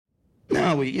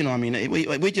No, we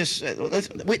just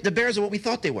the Bears are what we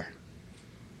thought they were.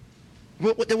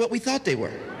 They're what we thought they were.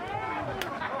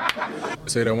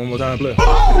 Say that one more time, play.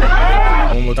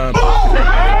 One more time.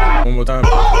 One more time.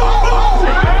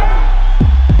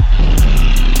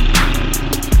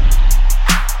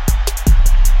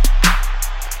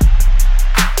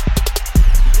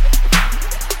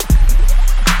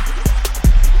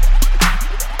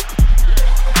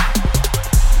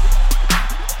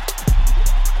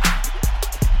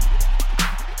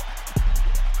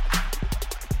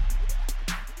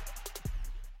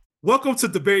 Welcome to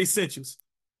the Bear Essentials.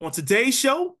 On today's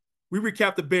show, we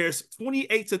recap the Bears'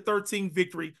 28-13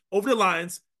 victory over the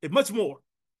Lions and much more.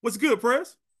 What's good,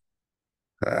 Prez?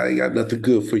 I ain't got nothing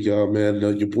good for y'all, man.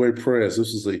 Your boy Prez,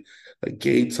 this was a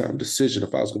game time decision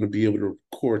if I was going to be able to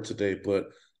record today, but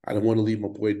I didn't want to leave my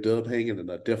boy Dub hanging,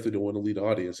 and I definitely don't want to leave the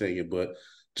audience hanging, but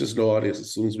just know, audience,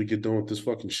 as soon as we get done with this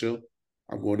fucking show,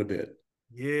 I'm going to bed.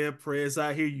 Yeah, Prez,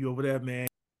 I hear you over there, man.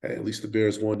 Hey, at least the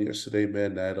Bears won yesterday,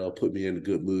 man. That put me in a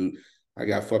good mood. I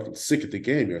got fucking sick at the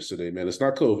game yesterday, man. It's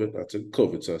not COVID. I took a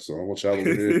COVID test, so I want y'all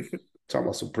over here talking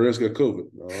about some Bears got COVID.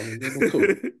 No, I ain't got no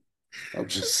COVID. I'm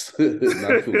just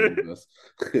not feeling the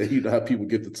best. You know how people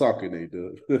get to talking, they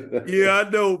do. Yeah, I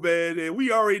know, man. And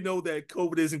we already know that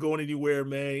COVID isn't going anywhere,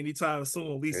 man. Anytime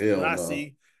soon, at least what I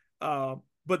see.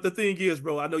 But the thing is,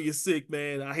 bro, I know you're sick,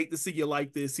 man. I hate to see you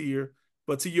like this here.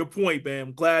 But to your point, man,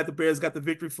 I'm glad the Bears got the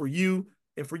victory for you.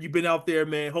 And for you been out there,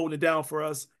 man, holding it down for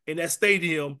us in that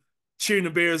stadium, cheering the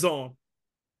Bears on.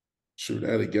 Sure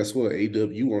that. And guess what? AW,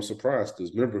 you weren't surprised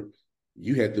because remember,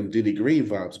 you had them Diddy Green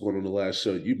vibes going on the last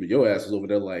show. Your ass was over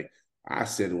there like, I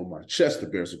said it with my chest, the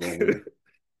Bears are going to win.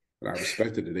 And I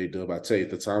respected it, AW. I tell you, at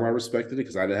the time I respected it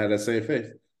because I didn't have that same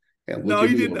faith. And look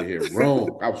at me over here.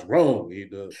 Wrong. I was wrong,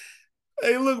 AW.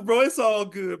 Hey, look, bro, it's all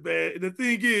good, man. And the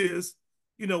thing is,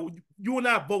 you and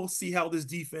I both see how this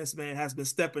defense, man, has been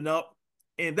stepping up.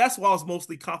 And that's why I was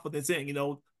mostly confident in,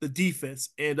 the defense.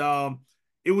 And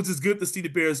it was just good to see the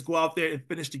Bears go out there and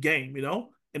finish the game,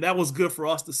 And that was good for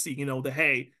us to see, that,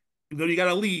 hey, you got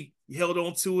a lead, you held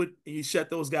on to it, and you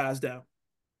shut those guys down.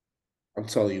 I'm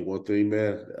telling you one thing,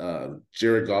 man.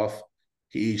 Jared Goff,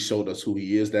 he showed us who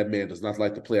he is. That man does not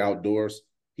like to play outdoors.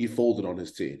 He folded on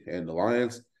his team. And the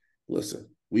Lions, listen,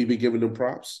 we've been giving them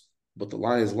props. But the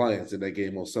Lions in that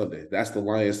game on Sunday, that's the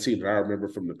Lions team that I remember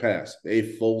from the past. They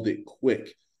folded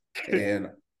quick. And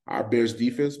our Bears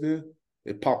defense, man,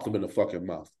 it popped them in the fucking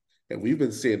mouth. And we've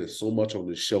been saying it so much on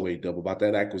this show, AW, about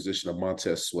that acquisition of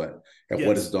Montez Sweat and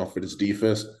what it's done for this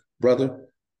defense. Brother,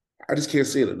 I just can't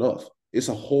say it enough. It's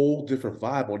a whole different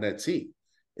vibe on that team.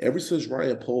 Ever since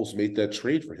Ryan Poles made that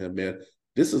trade for him, man,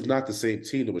 this is not the same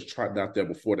team that was trotting out there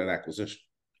before that acquisition.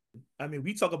 I mean,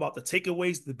 we talk about the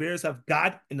takeaways the Bears have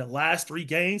got in the last 3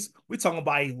 games. We're talking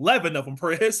about 11 of them,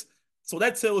 Prez. So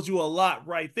that tells you a lot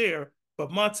right there.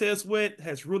 But Montez Sweat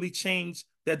has really changed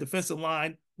that defensive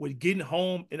line with getting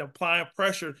home and applying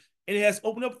pressure. And it has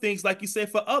opened up things, like you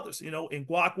said, for others,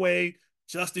 Ngakoue,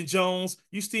 Justin Jones.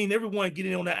 You've seen everyone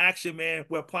getting on the action, man,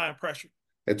 with applying pressure.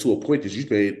 And to a point that you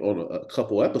made on a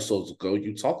couple episodes ago,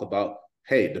 you talk about,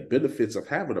 hey, the benefits of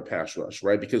having a pass rush,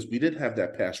 right? Because we didn't have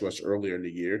that pass rush earlier in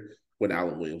the year when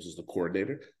Alan Williams was the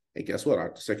coordinator. And guess what?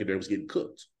 Our secondary was getting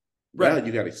cooked. Right. Now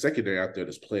you got a secondary out there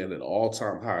that's playing at an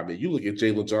all-time high. I mean, you look at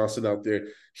Jalen Johnson out there,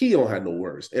 he don't have no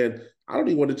worries. And I don't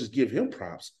even want to just give him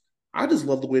props. I just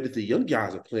love the way that the young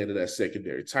guys are playing in that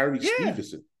secondary. Tyree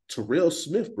Stevenson, Terrell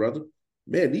Smith, brother.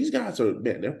 Man, these guys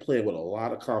they're playing with a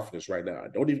lot of confidence right now.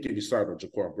 Don't even get me started on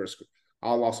Jaquan Brisker.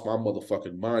 I lost my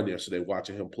motherfucking mind yesterday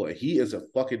watching him play. He is a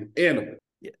fucking animal.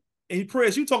 Yeah. And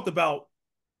Perez, you talked about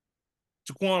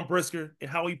Jaquan Brisker and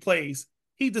how he plays.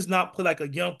 He does not play like a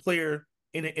young player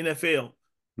in the NFL.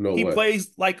 He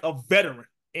plays like a veteran.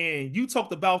 And you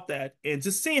talked about that. And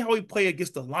just seeing how he played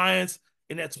against the Lions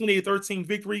in that 28-13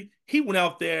 victory, he went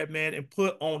out there, man, and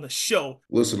put on a show.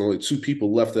 Listen, only 2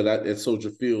 people left at Soldier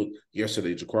Field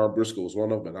yesterday. Jaquan Brisker was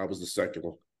one of them, and I was the second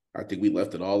one. I think we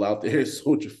left it all out there at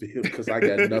Soldier Field because I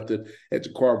got nothing at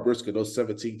Jaquan Brisker, those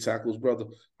 17 tackles, brother.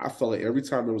 I felt like every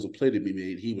time there was a play to be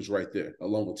made, he was right there,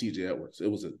 along with TJ Edwards.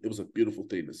 It was a beautiful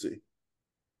thing to see.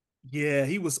 Yeah,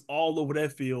 he was all over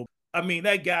that field. I mean,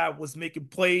 that guy was making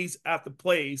plays after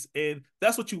plays, and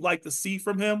that's what you like to see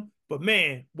from him. But,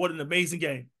 man, what an amazing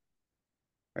game.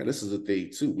 And this is the thing,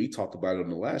 too. We talked about it on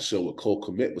the last show where Cole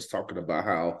Kmet was talking about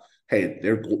how, hey,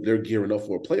 they're gearing up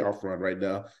for a playoff run right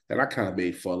now. And I kind of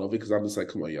made fun of it because I'm just like,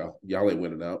 come on, y'all. Y'all ain't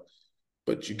winning out.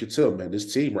 But you can tell, man,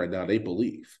 this team right now, they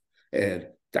believe. And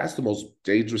that's the most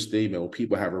dangerous thing, man, when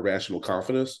people have irrational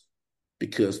confidence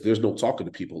because there's no talking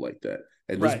to people like that.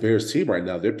 And this Bears team right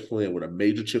now, they're playing with a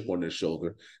major chip on their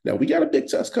shoulder. Now, we got a big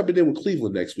test coming in with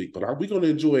Cleveland next week, but are we going to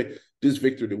enjoy this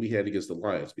victory that we had against the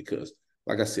Lions? Because,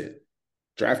 like I said,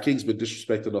 DraftKings been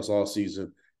disrespecting us all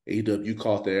season. AW, you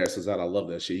caught their asses out. I love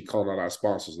that shit. He called out our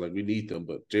sponsors like we need them,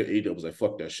 but AW was like,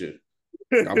 fuck that shit.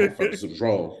 I'm motherfuckers was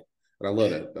wrong. And I love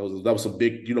that. That was some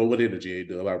big, you know what, energy,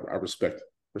 AW. I respect it.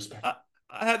 Respect it.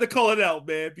 I had to call it out,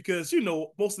 man, because,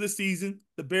 most of this season,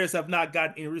 the Bears have not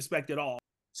gotten any respect at all.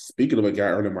 Speaking of a guy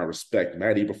earning my respect,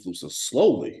 Matt Eberflus is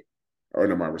slowly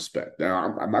earning my respect.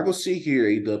 Now, I'm not going to sit here,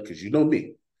 A-Dub, because you know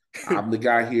me. I'm the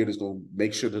guy here that's going to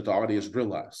make sure that the audience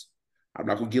realize. I'm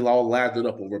not going to get all lathered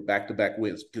up over back-to-back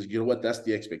wins because you know what? That's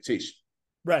the expectation.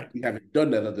 Right. We haven't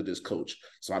done that under this coach.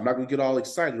 So I'm not going to get all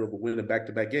excited over winning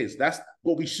back-to-back games. That's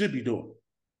what we should be doing.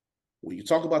 When you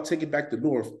talk about taking back the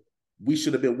North, we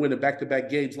should have been winning back-to-back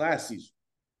games last season.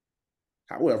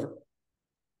 However,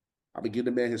 I've been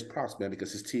giving the man his props, man,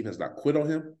 because his team has not quit on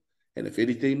him. And if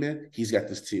anything, man, he's got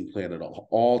this team playing at an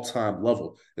all-time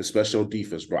level, especially on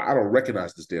defense, bro. I don't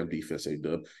recognize this damn defense,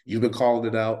 A-Dub. You've been calling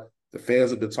it out. The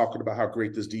fans have been talking about how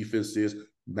great this defense is.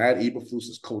 Matt Eberflus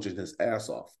is coaching his ass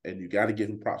off, and you got to give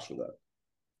him props for that.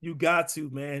 You got to,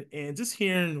 man. And just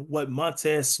hearing what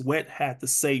Montez Sweat had to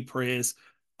say, Prez,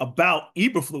 about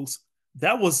Eberflus,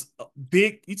 that was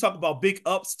big. You talk about big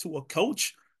ups to a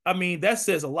coach. I mean, that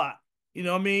says a lot. You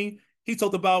know what I mean? He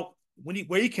talked about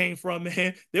where he came from,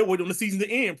 man. They're waiting on the season to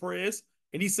end, Prez.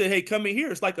 And he said, hey, come in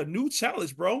here. It's like a new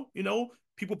challenge, bro.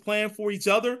 People playing for each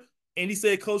other. And he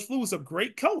said, Coach Flu is a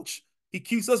great coach. He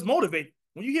keeps us motivated.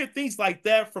 When you hear things like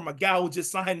that from a guy who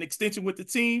just signed an extension with the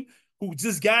team, who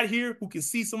just got here, who can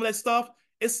see some of that stuff,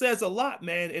 it says a lot,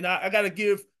 man. And I got to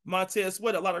give Montez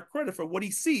Sweat a lot of credit for what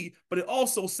he see, but it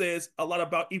also says a lot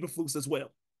about Eberflus as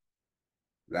well.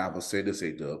 Now, I'm going to say this,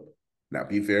 A-Dub. Now,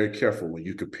 be very careful when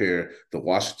you compare the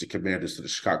Washington Commanders to the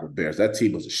Chicago Bears. That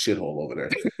team was a shithole over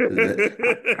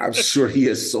there. I'm sure he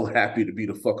is so happy to be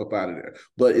the fuck up out of there.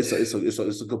 But it's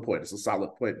a good point. It's a solid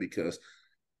point because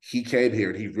he came here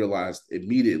and he realized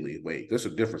immediately, wait, there's a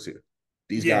difference here.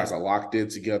 These guys are locked in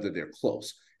together. They're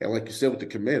close. And like you said with the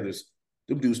Commanders,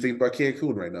 them dudes thinking about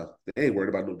Cancun right now. They ain't worried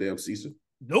about no damn season.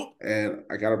 Nope. And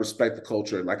I got to respect the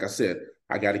culture. And like I said,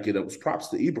 I got to give up props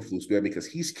to Eberflus, man, because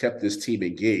he's kept this team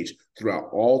engaged throughout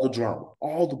all the drama,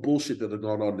 all the bullshit that have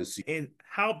gone on this season. And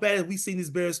how bad have we seen this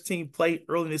Bears team play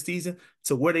early in the season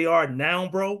to where they are now,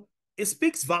 bro? It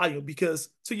speaks volume because,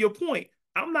 to your point,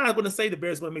 I'm not going to say the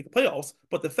Bears are going to make the playoffs,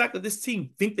 but the fact that this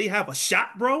team think they have a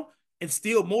shot, bro, and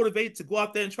still motivated to go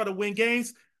out there and try to win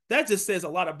games, that just says a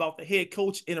lot about the head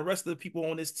coach and the rest of the people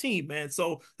on this team, man.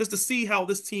 So just to see how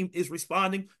this team is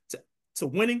responding to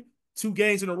winning 2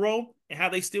 games in a row and how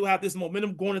they still have this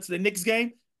momentum going into the next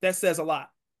game, that says a lot.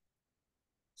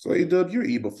 So, A-Dub, you're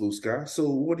Eberflus guy. So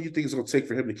what do you think it's going to take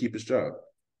for him to keep his job?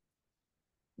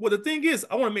 Well, the thing is,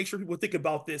 I want to make sure people think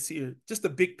about this here, just the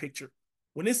big picture.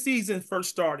 When this season first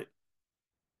started,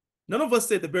 none of us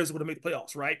said the Bears were going to make the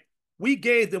playoffs, right? We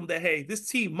gave them that, hey, this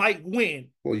team might win.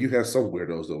 Well, you have some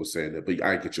weirdos that were saying that, but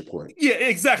I get your point. Yeah,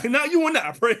 exactly. Now you and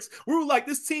I, Prince. We were like,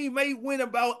 this team may win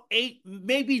about 8,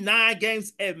 maybe 9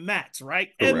 games at max, right?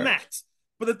 Correct. At max.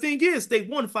 But the thing is, they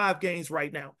won 5 games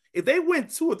right now. If they win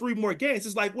 2 or 3 more games,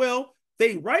 it's like, well,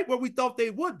 they right where we thought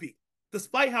they would be,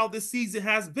 despite how this season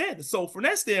has been. So from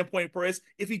that standpoint, Prince,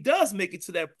 if he does make it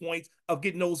to that point of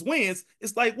getting those wins,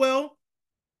 it's like, well,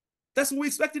 that's what we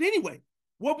expected anyway.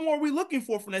 What more are we looking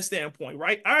for from that standpoint,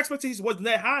 right? Our expectations wasn't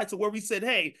that high to where we said,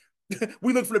 hey,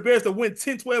 we look for the Bears to win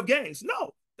 10, 12 games.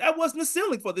 No, that wasn't the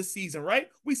ceiling for this season, right?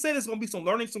 We said there's going to be some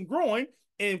learning, some growing,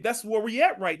 and that's where we're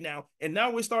at right now. And now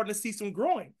we're starting to see some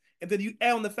growing. And then you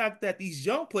add on the fact that these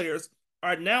young players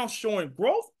are now showing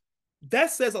growth. That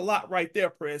says a lot right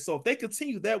there, Perez. So if they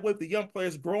continue that way with the young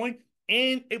players growing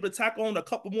and able to tackle on a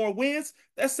couple more wins,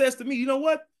 that says to me, you know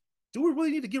what? Do we really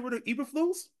need to get rid of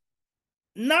Eberflus?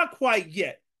 Not quite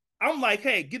yet. I'm like,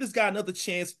 hey, give this guy another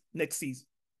chance next season.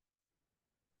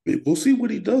 We'll see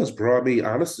what he does, bro. I mean,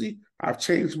 honestly, I've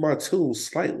changed my tune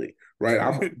slightly, right?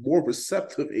 I'm more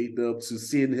receptive, A-Dub, to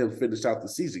seeing him finish out the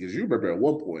season. Because you remember at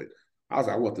one point, I was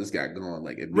like, I want this guy gone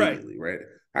like immediately, right?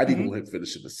 I didn't want him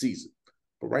finishing the season.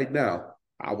 But right now,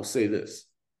 I will say this.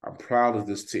 I'm proud of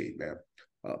this team, man.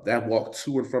 That walk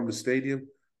to and from the stadium,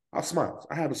 I smiled.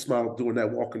 I haven't smiled doing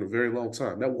that walk in a very long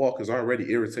time. That walk is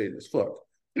already irritating as fuck.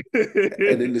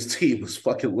 And then this team was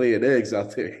fucking laying eggs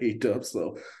out there, A-Dub.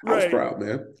 So I was proud,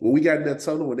 man. When we got in that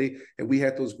tunnel and we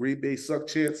had those Green Bay suck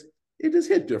chants, it just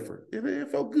hit different. It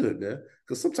felt good, man.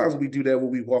 Because sometimes we do that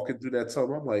when we walking through that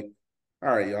tunnel. I'm like,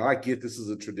 all right, y'all, I get this is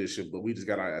a tradition, but we just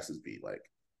got our asses beat. Like,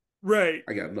 right.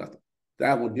 I got nothing.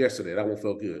 That one yesterday, that one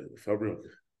felt good. It felt real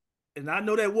good. And I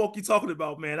know that walk you're talking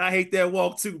about, man. I hate that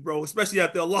walk too, bro, especially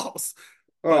after a loss.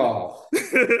 But Oh,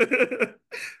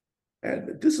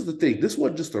 and this is the thing. This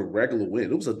wasn't just a regular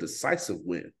win. It was a decisive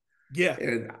win. yeah,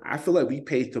 And I feel like we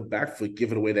paid them back for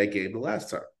giving away that game the last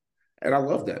time. And I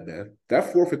love that, man.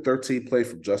 That 4th and 13 play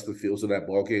from Justin Fields in that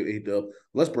ball game, A-Dub,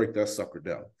 let's break that sucker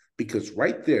down. Because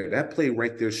right there, that play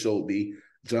right there showed me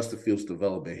Justin Fields'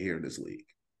 development here in this league.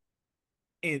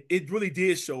 and it really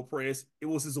did show, Press. It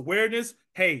was his awareness.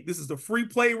 Hey, this is the free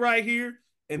play right here.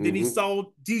 And then he saw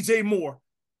DJ Moore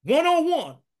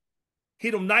one-on-one.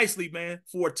 Hit him nicely, man,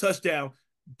 for a touchdown.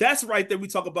 That's right there. We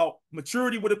talk about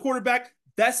maturity with a quarterback.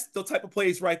 That's the type of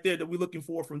plays right there that we're looking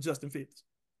for from Justin Fields.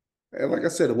 And like I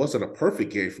said, it wasn't a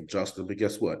perfect game from Justin, but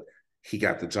guess what? He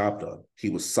got the job done. He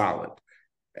was solid.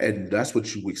 And that's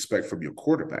what you expect from your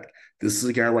quarterback. This is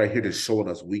a guy right here that's showing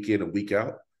us week in and week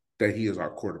out that he is our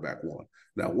quarterback one.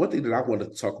 Now, one thing that I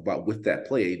wanted to talk about with that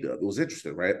play, it was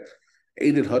interesting, right?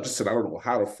 Aiden Hutchinson, I don't know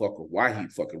how the fuck or why he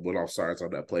fucking went off sides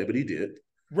on that play, but he did.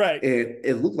 Right. And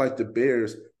it looked like the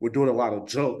Bears were doing a lot of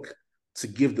junk to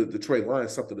give the Detroit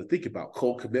Lions something to think about.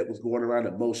 Cole Kmet was going around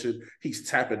in motion. He's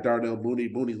tapping Darnell Mooney.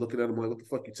 Mooney looking at him like, what the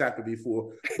fuck you tapping me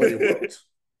for? But it worked.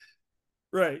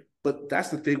 Right. But that's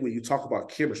the thing when you talk about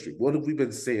chemistry. What have we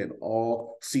been saying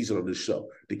all season on this show?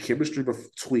 The chemistry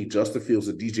between Justin Fields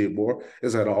and DJ Moore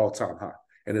is at an all-time high.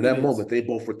 And in that moment, they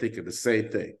both were thinking the same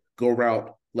thing. Go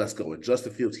route, let's go. And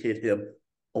Justin Fields hit him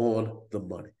on the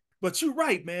money. But you're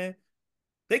right, man.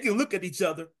 They can look at each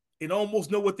other and almost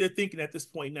know what they're thinking at this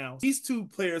point now. These two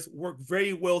players work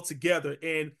very well together,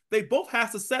 and they both have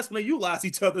success when they utilize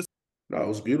each other. No, it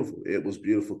was beautiful. It was a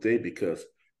beautiful thing because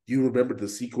you remember the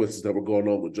sequences that were going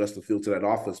on with Justin Fields in that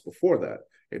offense before that,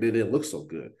 and it didn't look so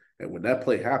good. And when that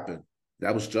play happened,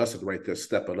 that was Justin right there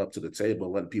stepping up to the table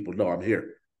and letting people know I'm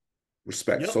here.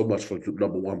 Respect so much for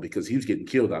number one because he was getting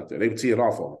killed out there. They were teeing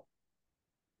off on him.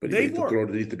 But he made the throw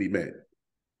that needed to be made.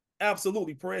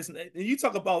 Absolutely, Perez. And you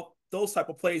talk about those type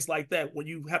of plays like that when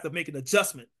you have to make an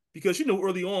adjustment because,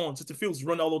 early on, Justin Fields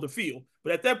run all over the field.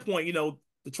 But at that point,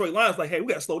 Detroit Lions like, hey, we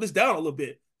got to slow this down a little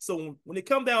bit. So when it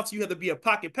comes down to you have to be a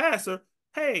pocket passer,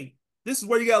 hey, this is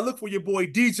where you got to look for your boy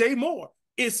DJ Moore.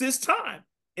 It's his time.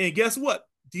 And guess what?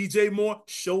 DJ Moore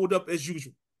showed up as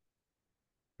usual.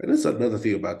 And this is another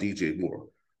thing about DJ Moore.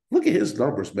 Look at his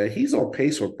numbers, man. He's on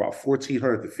pace for about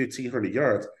 1,400 to 1,500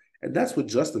 yards. And that's what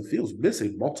Justin Fields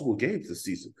missing multiple games this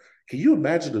season. Can you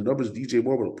imagine the numbers DJ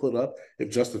Moore would have put up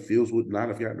if Justin Fields would not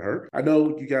have gotten hurt? I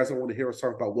know you guys don't want to hear us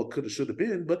talk about what could have, should have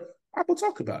been, but I'm going to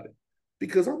talk about it.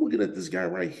 Because I'm looking at this guy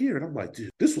right here, and I'm like, dude,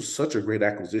 this was such a great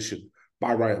acquisition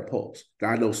by Ryan Poles. Now,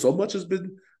 I know so much has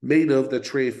been made of the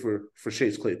trade for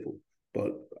Chase Claypool,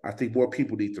 but I think more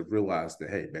people need to realize that,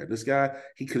 hey, man, this guy,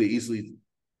 he could have easily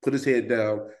put his head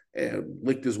down and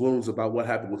licked his wounds about what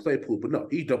happened with Claypool. But no,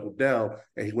 he doubled down,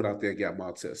 and he went out there and got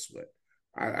Montez Sweat.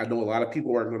 I know a lot of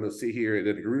people aren't going to sit here and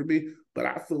agree with me, but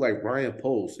I feel like Ryan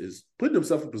Poles is putting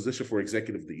himself in position for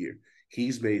Executive of the Year.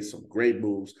 He's made some great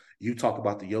moves. You talk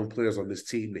about the young players on this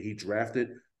team that he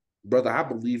drafted. Brother, I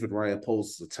believe in Ryan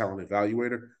Poles as a talent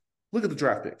evaluator. Look at the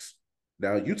draft picks.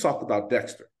 Now, you talked about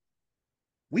Dexter.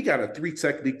 We got a 3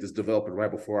 technique that's developing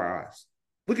right before our eyes.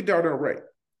 Look at Darnell Wright.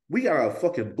 We got a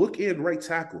fucking bookend right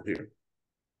tackle here.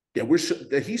 Yeah,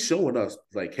 that he's showing us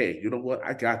like, hey, you know what?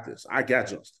 I got this. I got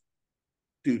Justin.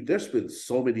 Dude, there's been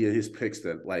so many of his picks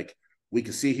that like we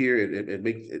can sit here and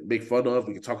make fun of.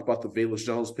 We can talk about the Velus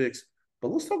Jones picks, but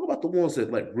let's talk about the ones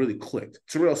that like really clicked.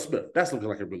 Terrell Smith, that's looking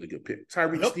like a really good pick.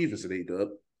 Tyreek Stevenson, A-Dub.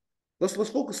 Let's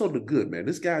focus on the good, man.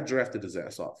 This guy drafted his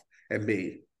ass off and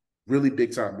made really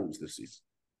big time moves this season.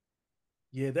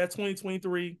 Yeah, that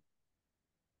 2023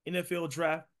 NFL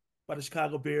draft by the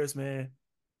Chicago Bears, man,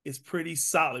 is pretty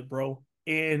solid, bro.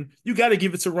 And you got to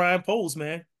give it to Ryan Poles,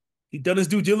 man. He done his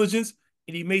due diligence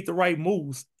and he made the right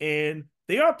moves. And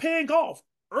they are paying off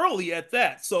early at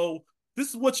that. So this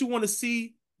is what you want to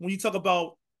see when you talk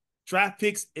about draft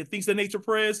picks and things of that nature,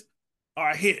 Perez,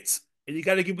 are hits. And you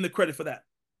got to give them the credit for that.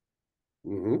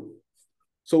 Mm-hmm.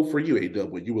 So for you,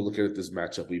 A-Dub, when you were looking at this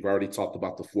matchup, we've already talked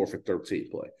about the 4th and 13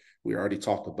 play. We already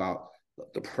talked about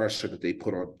the pressure that they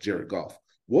put on Jared Goff.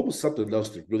 What was something else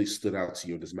that really stood out to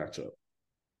you in this matchup?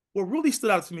 What really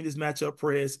stood out to me in this matchup,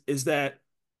 Perez, is that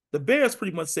the Bears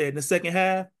pretty much said in the second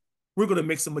half, we're going to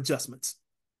make some adjustments.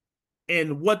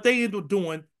 And what they ended up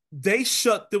doing, they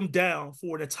shut them down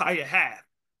for an entire half.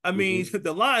 I mean,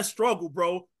 the Lions struggled,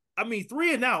 bro. I mean,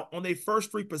 3 and out on their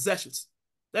first 3 possessions.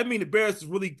 That means the Bears is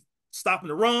really stopping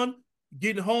the run,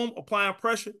 getting home, applying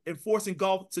pressure, and forcing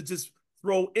Goff to just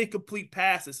throw incomplete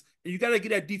passes. And you got to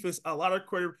give that defense a lot of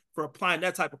credit for applying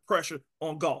that type of pressure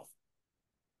on Goff.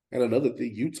 And another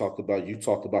thing you talked about the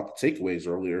takeaways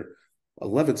earlier.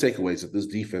 11 takeaways that this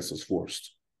defense is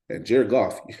forced. And Jared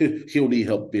Goff, he'll need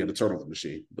help being a turnover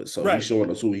machine. But so he's Right.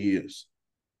 showing us who he is.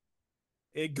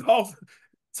 And Goff,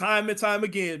 time and time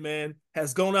again, man,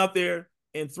 has gone out there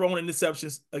and thrown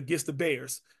interceptions against the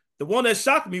Bears. The one that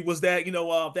shocked me was that,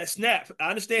 that snap. I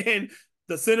understand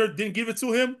the center didn't give it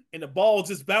to him and the ball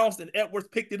just bounced and Edwards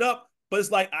picked it up. But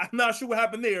it's like, I'm not sure what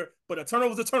happened there, but a turnover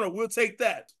was a turnover. We'll take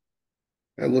that.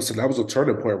 And listen, that was a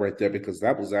turning point right there because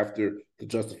that was after the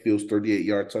Justin Fields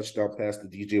 38-yard touchdown pass to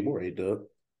DJ Moore, Doug.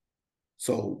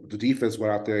 So the defense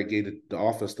went out there and gave the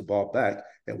offense the ball back,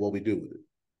 and what we do with it.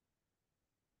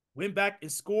 Went back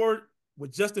and scored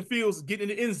with Justin Fields getting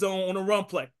in the end zone on a run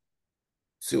play.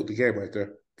 Sealed the game right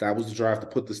there. That was the drive to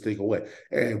put this thing away.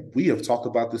 And we have talked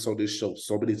about this on this show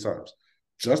so many times.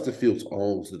 Justin Fields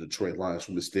owns the Detroit Lions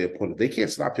from the standpoint of they can't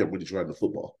stop him when he's running the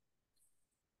football.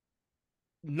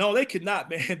 No, they could not,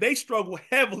 man. They struggle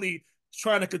heavily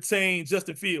trying to contain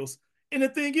Justin Fields. And the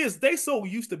thing is, they so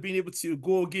used to being able to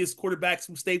go against quarterbacks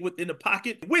who stay within the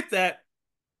pocket. With that,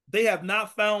 they have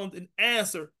not found an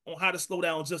answer on how to slow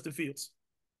down Justin Fields.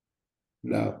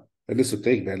 No. And this is the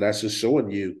thing, man. That's just showing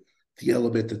you the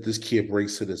element that this kid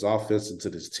brings to this offense and to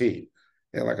this team.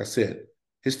 And like I said,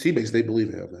 his teammates, they believe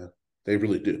in him, man. They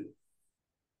really do.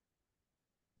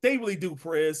 They really do,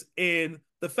 Perez. And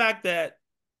the fact that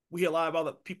we hear a lot of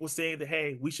other people saying that,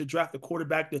 hey, we should draft the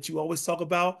quarterback that you always talk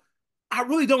about. I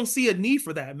really don't see a need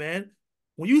for that, man.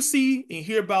 When you see and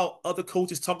hear about other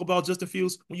coaches talk about Justin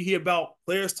Fields, when you hear about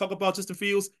players talk about Justin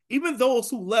Fields, even those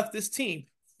who left this team,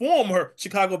 former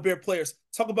Chicago Bear players,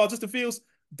 talk about Justin Fields,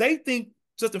 they think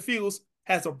Justin Fields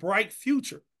has a bright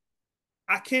future.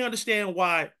 I can't understand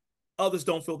why others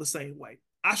don't feel the same way.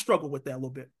 I struggle with that a little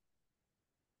bit.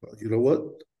 You know what?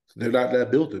 They're not in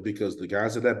that building because the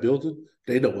guys in that building,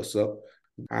 they know what's up.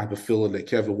 I have a feeling that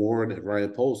Kevin Warren and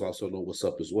Ryan Poles also know what's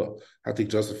up as well. I think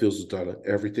Justin Fields has done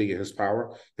everything in his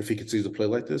power. If he continues to play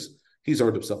like this, he's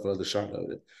earned himself another shot at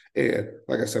it. And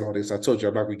like I said on this, I told you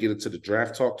I'm not going to get into the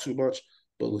draft talk too much.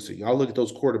 But listen, y'all look at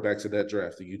those quarterbacks in that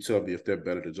draft and you tell me if they're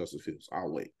better than Justin Fields.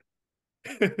 I'll wait.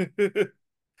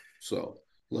 So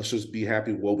let's just be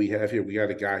happy with what we have here. We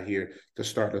got a guy here that's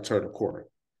starting to turn the corner.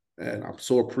 And I'm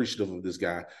so appreciative of this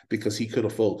guy because he could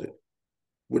have folded.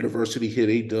 When adversity hit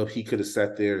A-Dub, he could have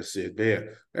sat there and said, man,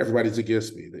 everybody's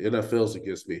against me. The NFL's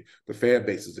against me. The fan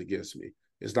base is against me.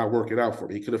 It's not working out for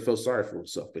me. He could have felt sorry for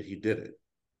himself, but he didn't.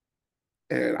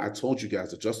 And I told you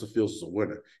guys that Justin Fields is a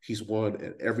winner. He's won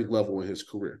at every level in his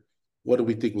career. What do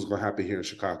we think was going to happen here in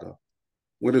Chicago?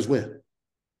 Winners win.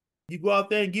 You go out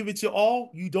there and give it your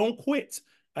all. You don't quit.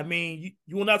 I mean,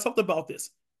 you and I talked about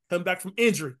this. Coming back from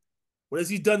injury. What has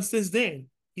he done since then?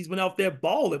 He's been out there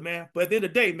balling, man. But at the end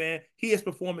of the day, man, he has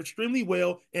performed extremely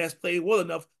well and has played well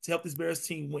enough to help this Bears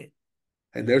team win.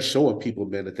 And they're showing people,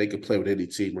 man, that they can play with any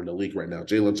team in the league right now.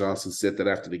 Jalen Johnson said that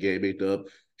after the game, A-Dub.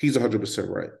 He's 100%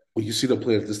 right. When you see them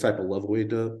play at this type of level,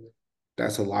 A-Dub,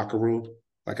 that's a locker room.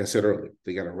 Like I said earlier,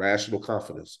 they got a rational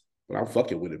confidence. But I'm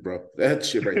fucking with it, bro. That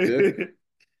shit right there.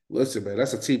 Listen, man,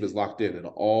 that's a team that's locked in at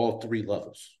all three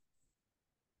levels.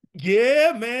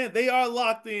 Yeah, man, they are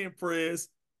locked in, Prez.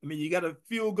 I mean, you got a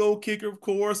field goal kicker, of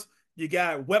course. You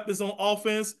got weapons on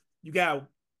offense. You got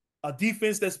a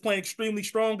defense that's playing extremely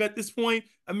strong at this point.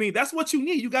 I mean, that's what you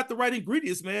need. You got the right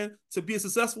ingredients, man, to be a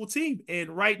successful team. And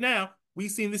right now,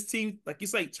 we've seen this team, like you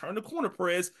say, turn the corner,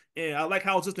 Prez. And I like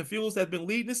how Justin Fields has been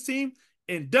leading this team.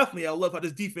 And definitely, I love how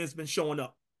this defense has been showing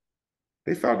up.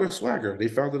 They found their swagger. They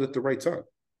found it at the right time.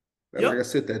 And like I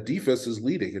said, that defense is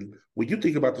leading. And when you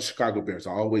think about the Chicago Bears,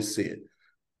 I always say it.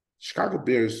 Chicago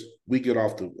Bears, we get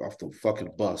off the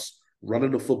fucking bus,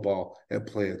 running the football and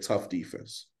playing tough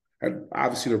defense. And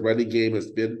obviously the running game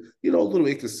has been, a little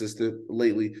inconsistent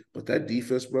lately. But that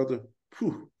defense, brother,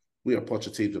 we are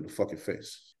punching teams in the fucking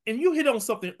face. And you hit on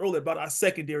something earlier about our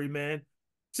secondary, man.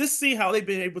 Just see how they've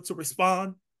been able to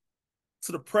respond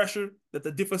to the pressure that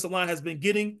the defensive line has been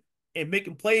getting and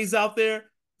making plays out there.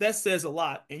 That says a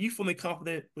lot. And you're feeling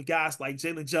confident with guys like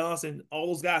Jalen Johnson, all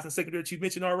those guys in secondary that you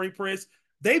mentioned already, Prez.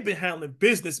 They've been handling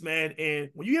business, man. And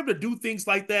when you're able to do things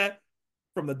like that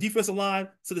from the defensive line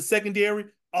to the secondary,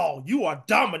 you are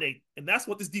dominating. And that's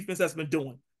what this defense has been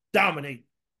doing. Dominate.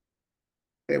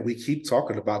 And we keep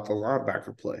talking about the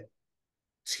linebacker play.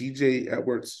 T.J.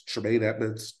 Edwards, Tremaine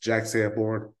Edmonds, Jack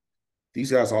Sanborn,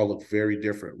 these guys all look very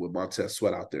different with Montez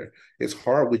Sweat out there. It's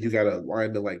hard when you got a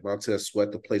lineman like Montez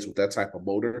Sweat to place with that type of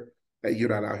motor that you're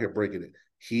not out here bringing it.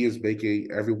 He is making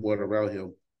everyone around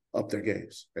him up their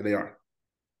games, and they are.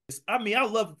 I mean, I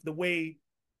love the way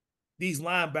these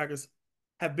linebackers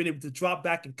have been able to drop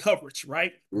back in coverage,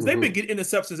 right? Mm-hmm. They've been getting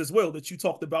interceptions as well that you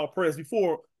talked about, Perez,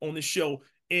 before on this show.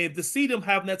 And to see them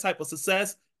having that type of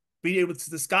success, being able to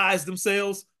disguise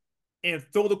themselves and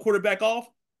throw the quarterback off.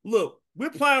 Look, we're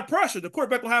applying pressure. The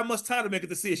quarterback don't have much time to make a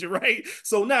decision, right?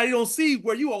 So now you don't see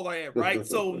where you all are at, right?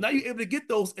 So now you're able to get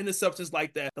those interceptions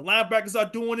like that. The linebackers are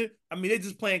doing it. I mean, they're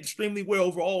just playing extremely well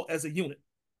overall as a unit.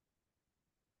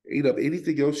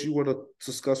 Anything else you want to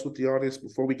discuss with the audience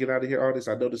before we get out of here, audience?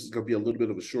 I know this is going to be a little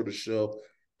bit of a shorter show,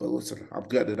 but listen, I'm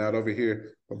gutting it out over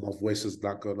here, but my voice is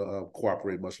not going to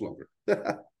cooperate much longer.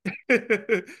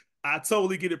 I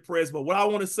totally get it, Prez. But what I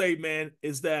want to say, man,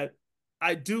 is that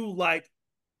I do like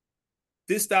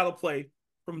this style of play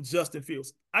from Justin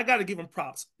Fields. I got to give him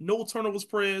props. No turnovers,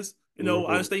 Prez. I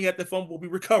understand he had the fumble, we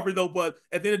recovered though, but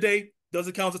at the end of the day,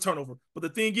 doesn't count as a turnover. But the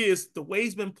thing is, the way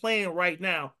he's been playing right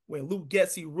now, when Luke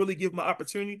Getsy really give him an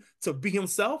opportunity to be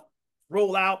himself,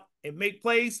 roll out and make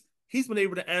plays, he's been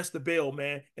able to answer the bell,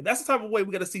 man. And that's the type of way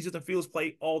we got to see Justin Fields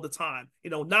play all the time.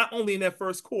 Not only in that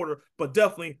first quarter, but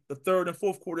definitely the third and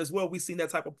fourth quarter as well. We've seen that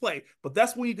type of play. But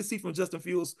that's what we need to see from Justin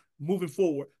Fields moving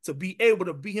forward, to be able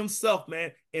to be himself,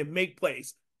 man, and make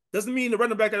plays. Doesn't mean the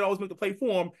running back that always make the play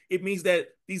for him. It means that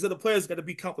these other players got to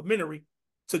be complimentary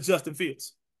to Justin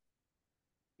Fields.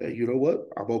 Hey, you know what?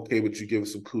 I'm okay with you giving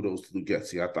some kudos to Luke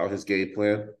Getsy. I thought his game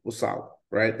plan was solid,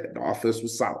 right? And the offense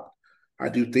was solid. I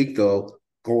do think, though,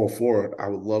 going forward, I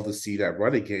would love to see that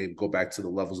running game go back to the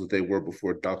levels that they were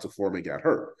before D'Onta Foreman got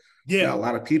hurt. Yeah. Now, a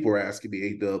lot of people are asking me,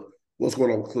 A-Dub, what's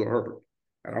going on with Khalil Herbert?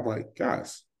 And I'm like,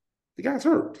 guys, the guy's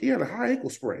hurt. He had a high ankle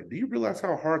sprain. Do you realize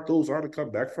how hard those are to come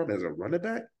back from as a running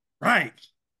back? Right.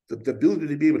 The ability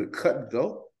to be able to cut and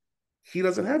go, he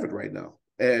doesn't have it right now.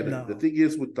 And the thing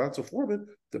is, with D'Onta Foreman,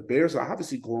 the Bears are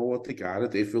obviously going with the guy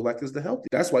that they feel like is the healthy.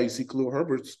 That's why you see Khalil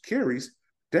Herbert's carries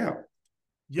down.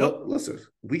 Yep. But listen,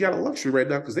 we got a luxury right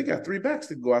now because they got 3 backs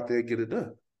that can go out there and get it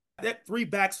done. That 3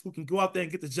 backs who can go out there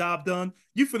and get the job done,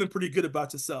 you're feeling pretty good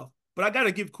about yourself. But I got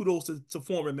to give kudos to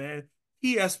Foreman, man.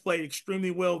 He has played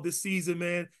extremely well this season,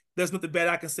 man. There's nothing bad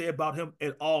I can say about him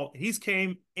at all. He's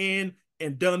came in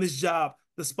and done his job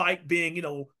despite being,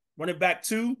 running back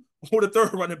 2 or the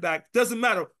third running back. Doesn't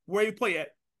matter where you play at.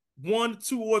 1,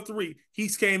 2, or 3.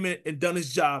 He's came in and done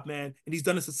his job, man. And he's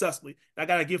done it successfully. And I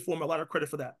got to give Foreman a lot of credit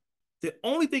for that. The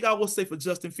only thing I will say for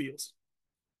Justin Fields,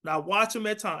 now I watch him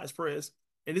at times, Perez,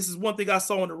 and this is one thing I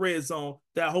saw in the red zone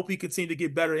that I hope he continue to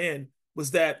get better in,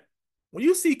 was that when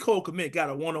you see Cole Kmet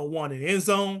got a one-on-one in the end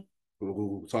zone,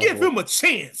 give him a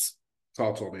chance.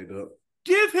 Talk to me, Doug.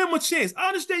 Give him a chance. I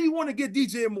understand you want to give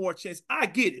DJ Moore a chance. I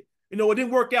get it. It didn't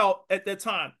work out at that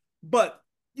time. But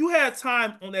you had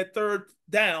time on that third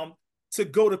down to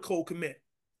go to Cole Kmet.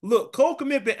 Look, Cole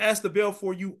Kmet been asked the bell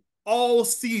for you all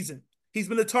season. He's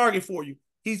been a target for you.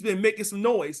 He's been making some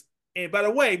noise. And by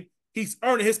the way, he's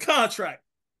earning his contract.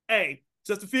 Hey,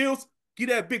 Justin Fields, give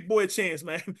that big boy a chance,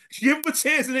 man. Give him a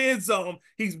chance in the end zone.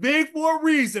 He's big for a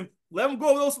reason. Let him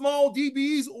go with those small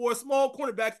DBs or small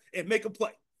cornerbacks and make a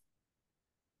play.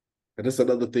 And that's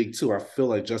another thing, too. I feel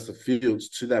like Justin Fields,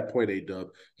 to that point, A-Dub,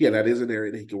 that is an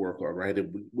area that he can work on, right?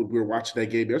 And when we were watching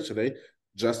that game yesterday,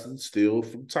 Justin still,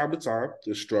 from time to time,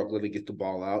 is struggling to get the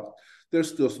ball out. There's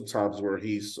still some times where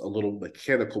he's a little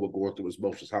mechanical with going through his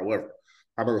motions. However,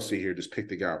 I'm not going to sit here and just pick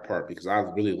the guy apart because I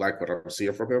really like what I'm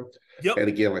seeing from him. Yep. And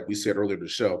again, like we said earlier in the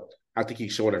show, I think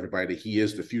he's showing everybody that he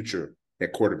is the future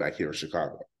at quarterback here in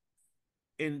Chicago.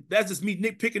 And that's just me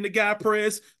nitpicking the guy,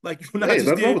 Perez. Like, hey,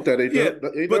 nothing wrong with that.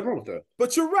 Ain't nothing wrong with that.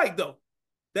 But you're right, though.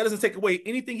 That doesn't take away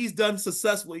anything he's done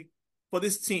successfully for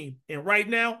this team. And right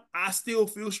now, I still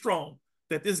feel strong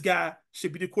that this guy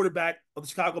should be the quarterback of the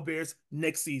Chicago Bears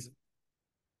next season.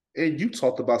 And you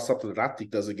talked about something that I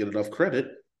think doesn't get enough credit.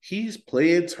 He's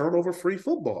playing turnover-free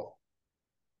football.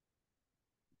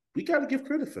 We got to give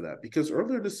credit for that because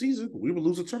earlier in the season, we were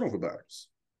losing turnover battles.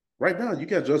 Right now, you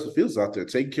got Justin Fields out there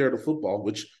taking care of the football,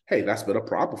 which, hey, that's been a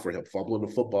problem for him, fumbling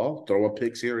the football, throwing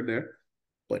picks here and there.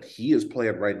 But he is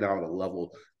playing right now at a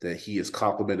level that he is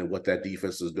complimenting what that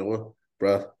defense is doing.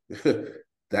 Bruh,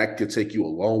 that could take you a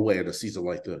long way in a season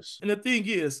like this. And the thing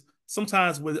is,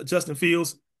 sometimes with Justin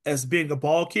Fields as being a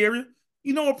ball carrier,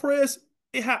 Perez,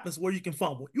 it happens where you can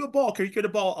fumble. You're a ball carrier, you carry the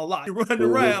ball a lot. You're running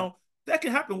around. That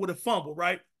can happen with a fumble,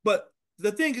 right? But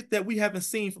the thing that we haven't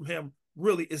seen from him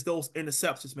really is those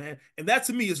interceptions, man. And that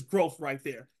to me is growth right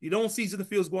there. You don't see Justin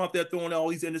Fields going out there throwing all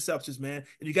these interceptions, man.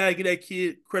 And you got to give that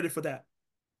kid credit for that.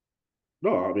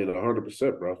 No, I mean,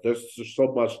 100%, bro. There's just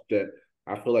so much that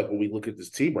I feel like when we look at this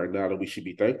team right now that we should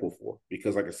be thankful for.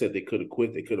 Because like I said, they could have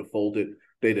quit. They could have folded.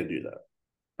 They didn't do that.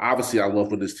 Obviously, I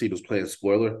love when this team is playing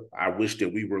spoiler. I wish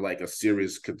that we were like a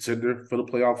serious contender for the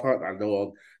playoff hunt. I know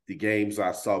on the games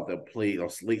I saw them play on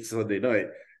late Sunday night,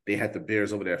 they had the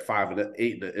Bears over there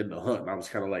 5-8 in the hunt. And I was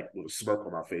kind of like with a smirk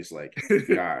on my face, like,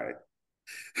 all right,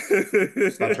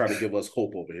 Stop trying to give us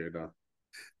hope over here now.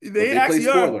 But They they play actually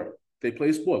are. spoiler. They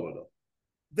play spoiler though.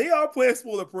 They are playing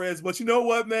spoiler, Perez. But you know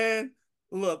what, man?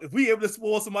 Look, if we able to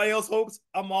spoil somebody else's hopes,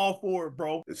 I'm all for it,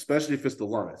 bro. Especially if it's the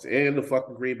Lions and the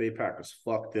fucking Green Bay Packers.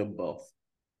 Fuck them both.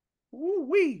 Ooh,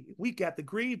 we got the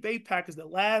Green Bay Packers the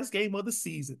last game of the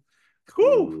season.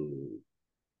 Whew.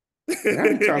 And how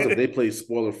many times have they played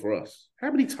spoiler for us?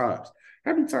 How many times?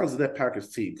 How many times has that Packers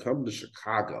team come to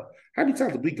Chicago? How many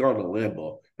times have we gone to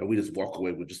Lambeau and we just walk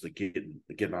away with just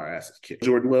getting our asses kicked?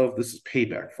 Jordan Love, this is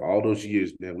payback for all those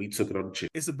years, man. We took it on the chin.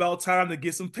 It's about time to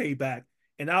get some payback.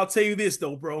 And I'll tell you this,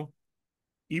 though, bro.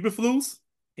 Eberflus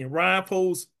and Ryan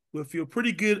Poles will feel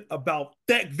pretty good about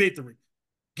that victory,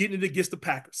 getting it against the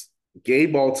Packers.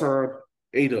 Game ball time,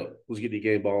 A-Dub was getting the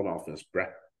game ball on offense, bruh.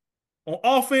 On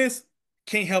offense,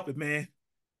 can't help it, man.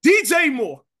 DJ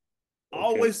Moore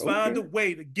always find a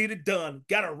way to get it done.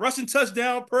 Got a rushing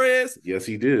touchdown, Perez. Yes,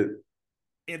 he did.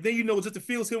 And then, just to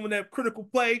feel him in that critical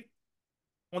play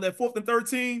on that 4th and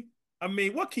 13. I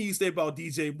mean, what can you say about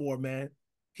DJ Moore, man?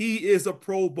 He is a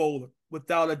Pro Bowler,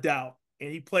 without a doubt.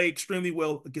 And he played extremely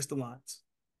well against the Lions.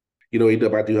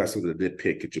 A-Dub, I do have something to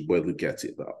nitpick at your boy Luke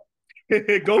Getsy about.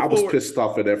 I was pissed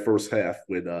off in that first half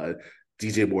when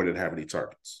DJ Moore didn't have any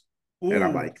targets. Ooh. And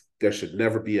I'm like, there should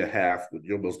never be a half when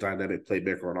your most dynamic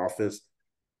playmaker on offense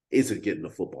isn't getting the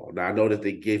football. Now, I know that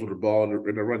they gave him the ball in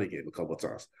the running game a couple of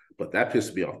times, but that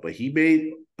pissed me off. But he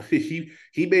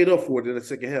made up for it in the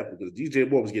second half because DJ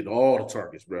Moore was getting all the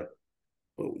targets, bro.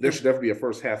 But there should never be a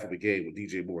first half of the game when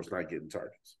DJ Moore's not getting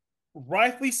targets.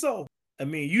 Rightfully so. I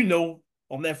mean,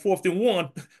 on that 4th and 1,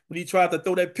 when he tried to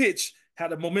throw that pitch, how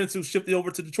the momentum shifted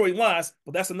over to Detroit Lions.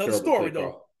 But that's another story,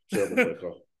 though. Terrible play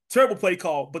call. Terrible play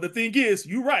call. But the thing is,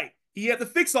 you're right. He had to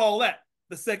fix all that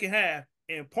the second half.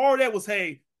 And part of that was,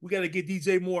 hey, we got to get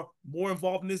DJ Moore more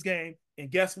involved in this game.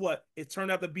 And guess what? It turned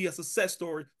out to be a success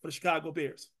story for the Chicago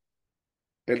Bears.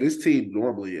 And this team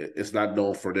normally is not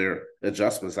known for their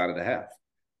adjustments out of the half.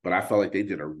 But I felt like they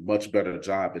did a much better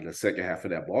job in the second half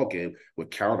of that ball game with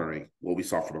countering what we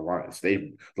saw from the Lions.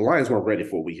 The Lions weren't ready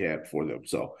for what we had for them.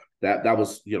 So that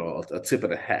was, a tip of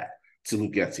the hat to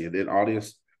Luke Getsy. And then,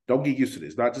 audience, don't get used to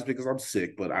this. Not just because I'm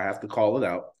sick, but I have to call it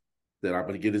out that I'm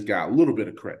going to give this guy a little bit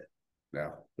of credit.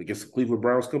 Now, against the Cleveland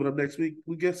Browns coming up next week,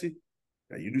 Luke Getsy,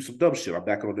 now you do some dumb shit. I'm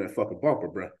back on that fucking bumper,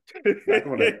 bro. Back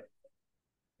on that.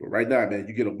 But right now, man,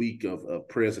 you get a week of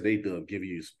President A-Dub giving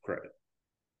you some credit.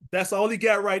 That's all he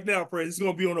got right now, Fred. It's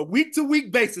going to be on a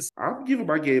week-to-week basis. I'm giving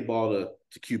my game ball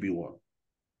to QB1.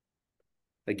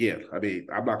 Again, I mean,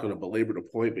 I'm not going to belabor the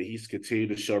point, but he's continued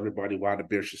to show everybody why the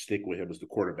Bears should stick with him as the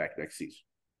quarterback next season.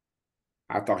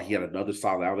 I thought he had another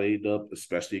solid outing up,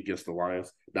 especially against the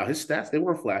Lions. Now, his stats, they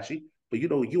weren't flashy, but,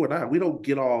 you and I, we don't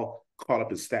get all caught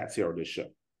up in stats here on this show.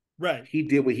 Right. He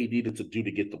did what he needed to do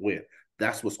to get the win.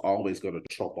 That's what's always going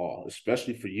to trump all,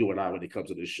 especially for you and I when it comes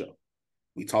to this show.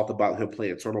 We talked about him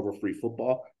playing turnover-free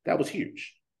football. That was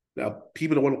huge. Now,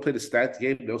 people don't want to play the stats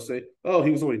game. They'll say, oh,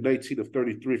 he was only 19 of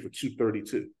 33 for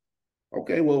 232.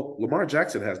 Okay, well, Lamar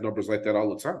Jackson has numbers like that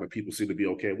all the time, and people seem to be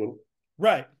okay with him.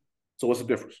 Right. So what's the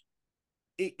difference?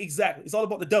 Exactly. It's all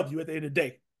about the W at the end of the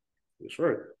day. That's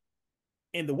right.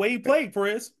 And the way he played,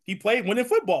 Perez, he played winning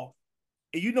football.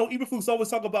 And Eberflus always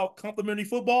talk about complimentary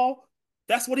football.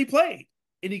 That's what he played.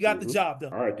 And he got the job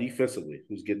done. All right, defensively,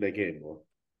 who's getting that game, boy?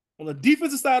 On the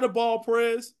defensive side of the ball,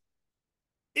 Perez,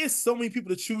 it's so many people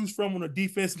to choose from on the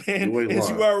defense, man, as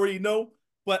you already know.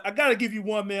 But I got to give you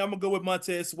one, man. I'm going to go with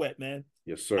Montez Sweat, man.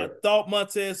 Yes, sir. I thought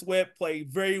Montez Sweat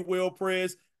played very well,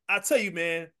 Perez. I tell you,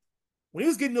 man, when he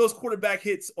was getting those quarterback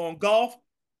hits on Goff,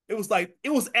 it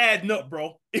was adding up,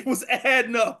 bro. It was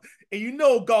adding up. And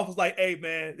Goff was like, hey,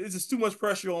 man, this is too much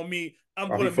pressure on me. I'm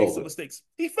going to make some mistakes.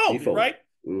 He felt it, right?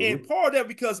 Mm-hmm. And part of that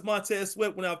because Montez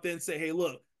Sweat went out there and said, hey,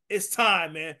 look, it's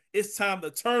time, man. It's time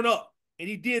to turn up. And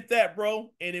he did that,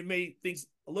 bro. And it made things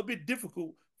a little bit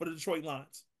difficult for the Detroit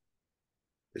Lions.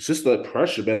 It's just the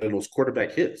pressure, man, and those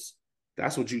quarterback hits.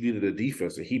 That's what you need in the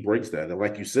defense, and he brings that. And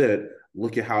like you said,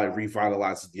 look at how it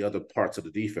revitalizes the other parts of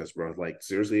the defense, bro. Like,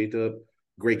 seriously, a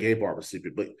great game ball receiver.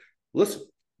 But listen,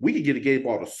 we can get a game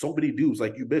ball to so many dudes,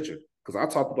 like you mentioned, because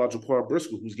I talked about Jaquan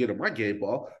Brisker, who's getting my game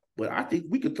ball, but I think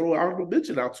we could throw honorable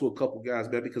mention out to a couple guys,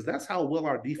 man, because that's how well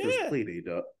our defense played,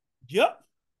 A-Dub. Yep.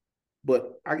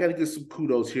 But I got to give some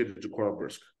kudos here to Jaquan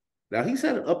Brisker. Now, he's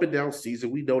had an up-and-down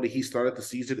season. We know that he started the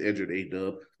season injured,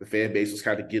 A-Dub. The fan base was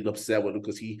kind of getting upset with him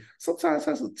because he sometimes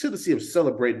has a tendency of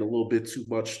celebrating a little bit too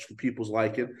much for people's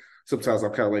liking. Sometimes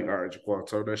I'm kind of like, all right, Jaquan,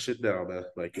 turn that shit down, man.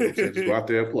 Like, just go out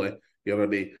there and play. You know what I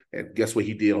mean? And guess what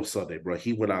he did on Sunday, bro?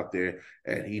 He went out there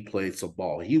and he played some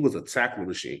ball. He was a tackling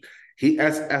machine. He,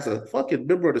 as a fucking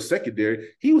member of the secondary,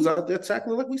 he was out there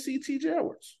tackling like we see T.J.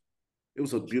 Edwards. It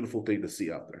was a beautiful thing to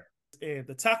see out there. And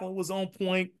the tackling was on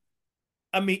point.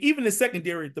 I mean, even the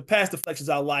secondary, the pass deflections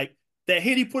I like. That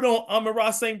hit he put on Amon-Ra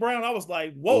St. Brown, I was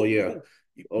like, whoa. Oh, yeah.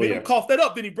 Made him cough that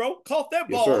up, didn't he, bro? Cough that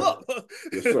ball up.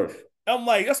 Yes, sir. I'm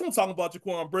like, that's what I'm talking about,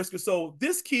 Jaquan Brisker. So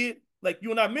this kid, like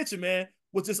you and I mentioned, man,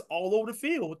 was just all over the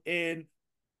field. And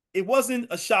it wasn't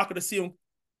a shocker to see him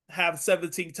have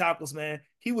 17 tackles, man.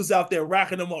 He was out there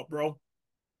racking them up, bro.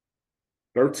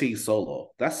 13 solo.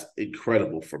 That's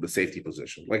incredible from the safety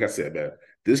position. Like I said, man,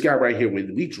 this guy right here,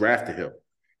 when we drafted him,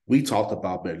 we talked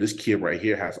about, man, this kid right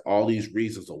here has all these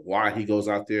reasons of why he goes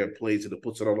out there and plays it and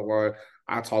puts it on the line.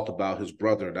 I talked about his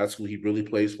brother, and that's who he really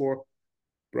plays for.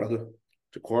 Brother,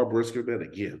 Jaquan Brisker, man,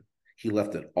 again, he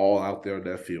left it all out there on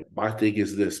that field. My thing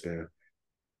is this, man.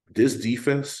 This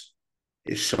defense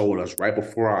is showing us right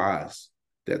before our eyes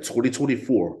that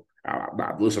 2024, I'm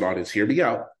not listening to all this, hear me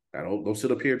out. I don't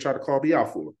sit up here and try to call me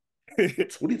out for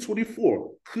it.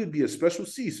 2024 could be a special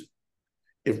season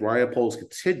if Ryan Poles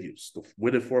continues the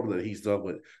winning formula that he's done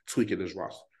with tweaking his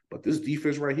roster. But this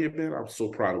defense right here, man, I'm so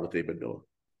proud of what they've been doing.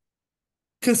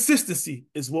 Consistency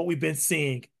is what we've been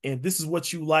seeing, and this is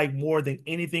what you like more than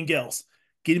anything else.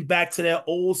 Getting back to that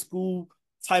old school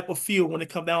type of feel when it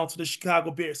comes down to the Chicago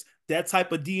Bears. That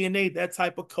type of DNA, that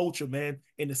type of culture, man.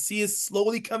 And to see it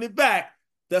slowly coming back,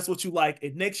 that's what you like.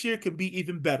 And next year can be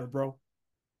even better, bro.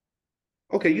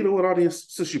 Okay, you know what, audience?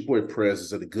 Since your boy Prez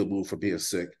is in a good mood for being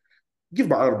sick, give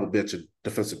my honorable mention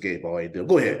defensive game ball ain't there.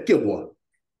 Go ahead, get one.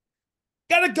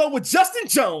 Gotta go with Justin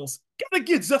Jones. Gotta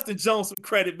give Justin Jones some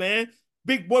credit, man.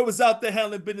 Big boy was out there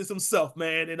handling business himself,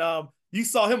 man. And you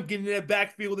saw him getting in that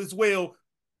backfield as well,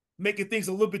 making things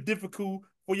a little bit difficult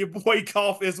for your boy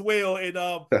Goff as well. And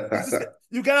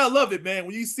you gotta love it, man.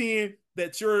 When you seeing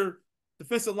that your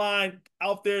defensive line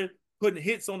out there putting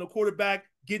hits on the quarterback,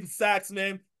 getting sacks,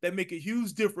 man, that make a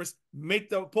huge difference. Make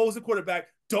the opposing quarterback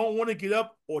don't want to get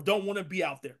up or don't want to be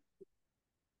out there.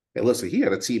 And listen, he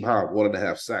had a team high of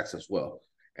 1.5 sacks as well.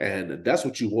 And that's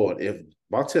what you want. If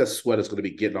Montez Sweat is going to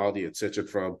be getting all the attention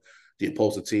from the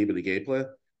opposing team in the game plan,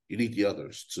 you need the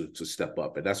others to step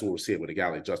up. And that's what we're seeing with a guy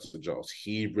like Justin Jones.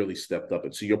 He really stepped up.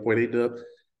 And to your point, A-Dub,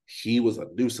 he was a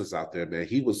nuisance out there, man.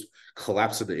 He was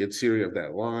collapsing the interior of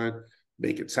that line,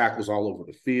 making tackles all over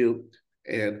the field.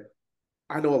 And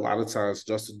I know a lot of times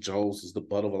Justin Jones is the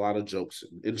butt of a lot of jokes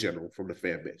in general from the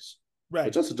fan base. Right.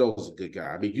 But Justin Jones is a good guy.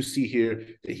 I mean, you see here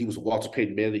that he was a Walter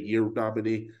Payton Man of the Year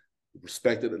nominee,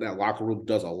 respected in that locker room,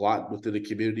 does a lot within the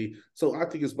community. So I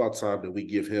think it's about time that we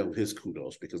give him his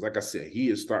kudos because, like I said,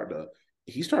 he's starting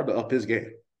to up his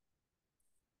game.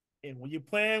 And when you're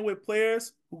playing with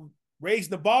players who raise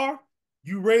the bar,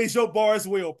 you raise your bar as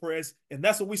well, Perez. And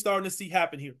that's what we're starting to see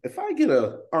happen here. If I get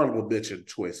an honorable mention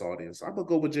choice, audience, I'm going to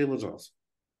go with Jalen Johnson.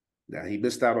 Now, he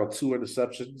missed out on 2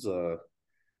 interceptions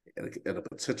and a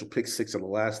potential pick 6 in the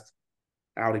last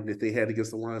outing that they had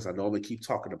against the Lions. I know I'm going to keep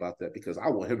talking about that because I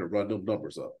want him to run them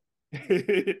numbers up.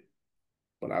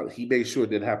 But he made sure it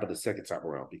didn't happen the second time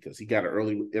around because he got an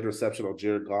early interception on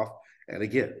Jared Goff. And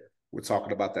again, we're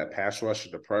talking about that pass rush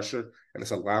and the pressure, and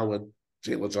it's allowing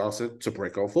Jalen Johnson to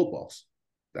break on footballs.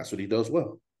 That's what he does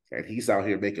well. And he's out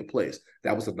here making plays.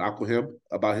 That was a knock with him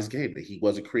about his game, that he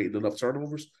wasn't creating enough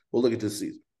turnovers. Well, look at this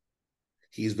season.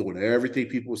 He's doing everything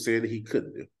people were saying that he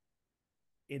couldn't do.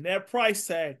 In that price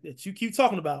tag that you keep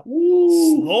talking about,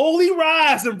 Ooh. slowly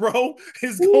rising, bro.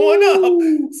 It's going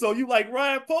up. So you like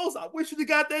Ryan Poles, I wish you'd have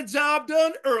got that job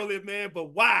done earlier, man.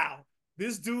 But wow,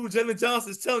 this dude, Jalen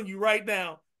Johnson, is telling you right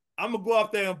now, I'm going to go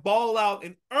out there and ball out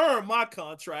and earn my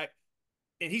contract.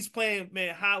 And he's playing,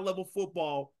 man, high-level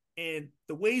football. And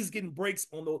the way he's getting breaks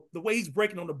on the way he's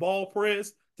breaking on the ball,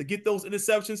 Perez, to get those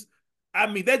interceptions, I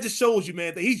mean, that just shows you,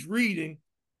 man, that he's reading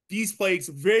these plays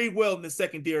very well in the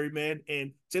secondary, man.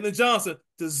 And Jalen Johnson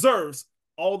deserves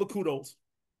all the kudos.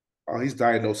 Oh, he's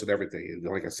diagnosing everything. And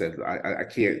like I said, I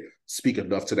can't speak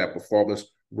enough to that performance.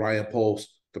 Ryan Poles,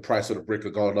 the price of the brick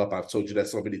has gone up. I've told you that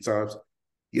so many times.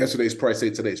 Yesterday's price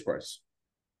ain't today's price.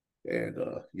 And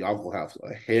y'all will have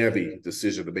a heavy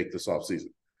decision to make this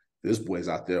offseason. This boy's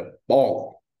out there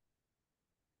balling.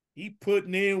 He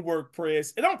putting in work,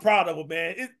 Press. And I'm proud of him,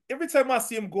 man. Every time I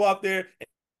see him go out there,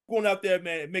 going out there,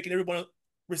 man, and making everyone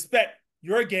respect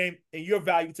your game and your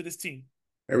value to this team.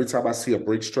 Every time I see a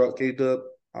Brinks truck, K-Dub,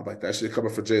 I'm like, that shit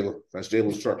coming for Jalen. That's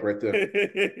Jalen's truck right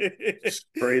there.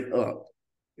 Straight up.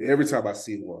 Every time I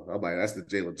see one, I'm like, that's the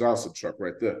Jalen Johnson truck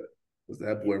right there. Because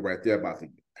that boy right there about to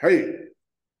pay.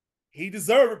 He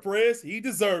deserved it, Press. He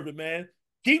deserved it, man.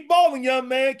 Keep balling, young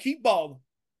man. Keep balling.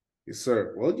 Yes,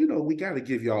 sir. Well, we got to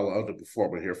give y'all an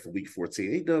underperformer here for week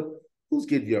 14. Hey, Dub, who's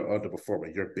getting your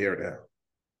underperformer? Your bear down.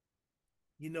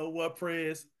 You know what,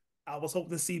 Prez? I was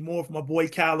hoping to see more from my boy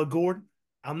Kyler Gordon.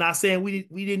 I'm not saying we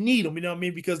didn't need him, you know what I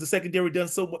mean, because the secondary done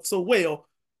so well.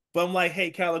 But I'm like,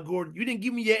 hey, Kyler Gordon, you didn't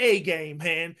give me your A game,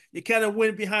 man. You kind of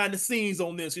went behind the scenes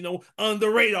on this, under the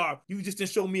radar. You just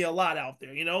didn't show me a lot out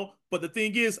there. But the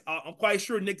thing is, I'm quite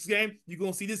sure next game you're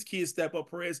gonna see this kid step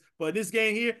up, Perez. But this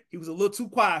game here, he was a little too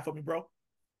quiet for me, bro.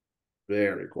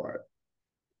 Very quiet.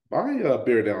 My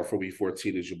bear down for week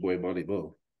 14 is your boy Money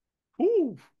Moon.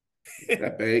 Ooh.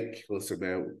 That bank, listen,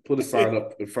 man, put a sign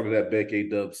up in front of that bank,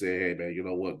 A-Dub, saying, hey, man, you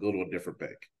know what? Go to a different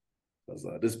bank. Because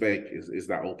this bank is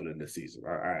not opening this season.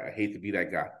 I hate to be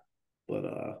that guy. But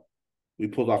we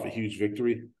pulled off a huge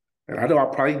victory. And I know I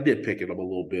probably nitpicking him a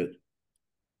little bit.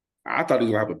 I thought he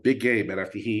was going to have a big game, man,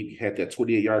 after he had that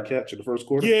 28-yard catch in the first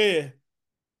quarter. Yeah.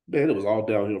 Man, it was all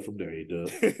downhill from there, A-Dub.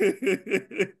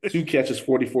 2 catches,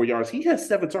 44 yards. He had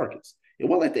 7 targets. It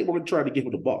wasn't like they weren't trying to give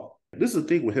him the ball. And this is the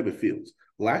thing with him and Fields.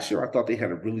 Last year, I thought they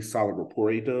had a really solid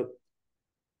rapport, A-Dub.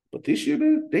 But this year,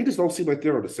 man, they just don't seem like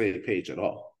they're on the same page at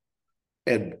all.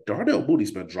 And Darnell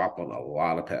Mooney's been dropping a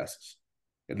lot of passes.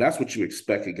 And that's what you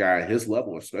expect a guy at his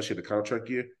level, especially in the contract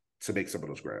year, to make some of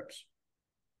those grabs.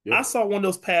 Yep. I saw one of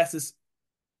those passes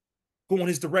going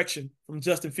his direction from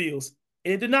Justin Fields.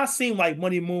 And it did not seem like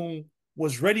Money Moon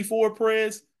was ready for it,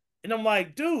 Perez. And I'm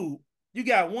like, dude, you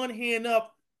got one hand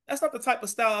up. That's not the type of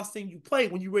style I've seen you play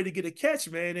when you're ready to get a catch,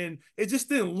 man. And it just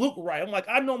didn't look right. I'm like,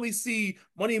 I normally see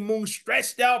Money Moon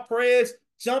stretched out, Perez,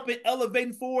 jumping,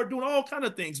 elevating forward, doing all kind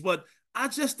of things. But I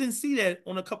just didn't see that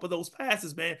on a couple of those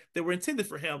passes, man, that were intended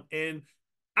for him. And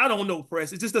I don't know,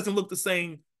 Perez. It just doesn't look the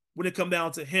same when it comes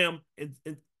down to him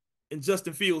and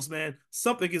Justin Fields, man.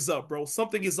 Something is up, bro.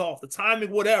 Something is off. The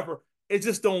timing, whatever, it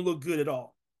just don't look good at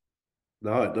all.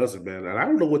 No, it doesn't, man. And I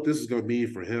don't know what this is going to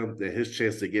mean for him and his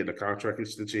chance to get a contract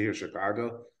extension here in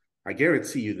Chicago. I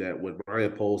guarantee you that when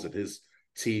Ryan Poles and his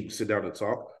team sit down and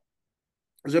talk,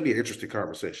 it's going to be an interesting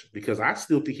conversation because I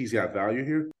still think he's got value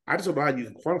here. I just don't know how you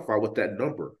can quantify what that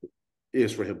number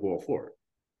is for him going forward.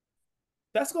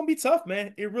 That's going to be tough,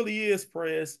 man. It really is,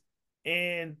 Perez.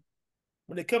 And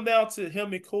when it comes down to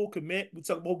him and Cole Kmet, we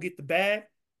talk about get the bag.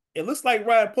 It looks like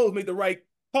Ryan Poles made the right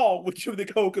call with you the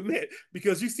Cole Kmet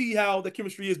because you see how the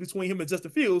chemistry is between him and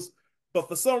Justin Fields. But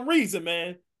for some reason,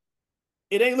 man,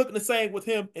 it ain't looking the same with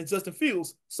him and Justin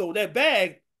Fields. So that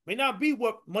bag may not be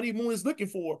what Money Moon is looking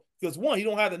for because, one, he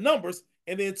don't have the numbers.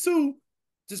 And then, two,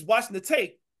 just watching the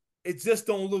tape, it just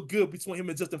don't look good between him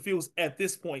and Justin Fields at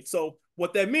this point. So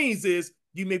what that means is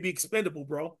you may be expendable,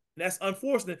 bro. And that's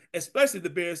unfortunate, especially if the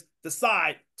Bears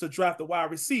decide to draft a wide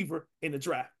receiver in the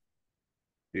draft.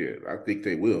 Yeah, I think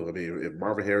they will. I mean, if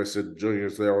Marvin Harrison Jr.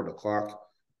 is there on the clock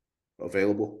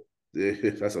available,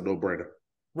 that's a no-brainer.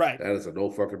 Right. That is a no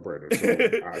fucking brainer.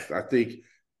 So I think,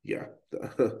 yeah,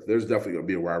 there's definitely going to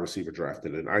be a wide receiver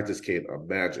drafted. And I just can't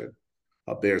imagine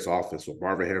a Bears offense with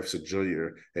Marvin Harrison Jr.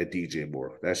 and DJ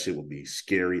Moore. That shit would be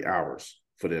scary hours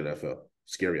for the NFL.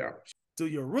 Scary hours. Do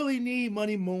you really need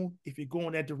Money Moon if you're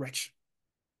going that direction?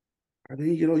 I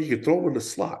mean, you can throw him in the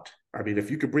slot. I mean,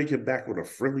 if you could bring him back on a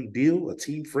friendly deal, a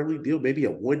team-friendly deal, maybe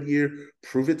a one-year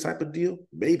prove-it type of deal,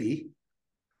 maybe.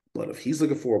 But if he's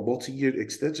looking for a multi-year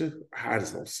extension, I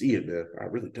just don't see it, man. I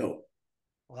really don't.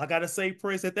 Well, I got to say,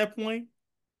 Prince, at that point,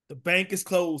 the bank is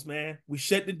closed, man. We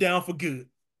shut it down for good.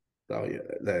 Oh, yeah.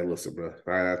 Hey, listen, bro.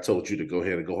 I told you to go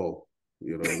ahead and go home.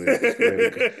 You know what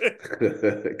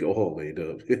I mean? Go home,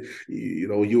 A-Dub.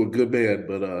 You're a good man,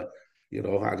 but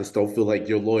I just don't feel like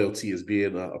your loyalty is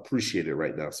being appreciated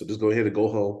right now. So just go ahead and go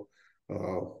home,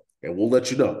 and we'll let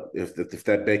you know if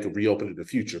that bank will reopen in the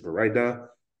future. But right now,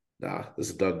 nah, this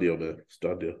is a done deal, man. It's a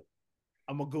done deal.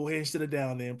 I'm going to go ahead and shut it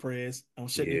down then, Perez. I'm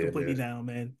shutting it completely down,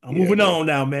 man. I'm moving on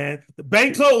now, man. The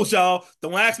bank closed, y'all.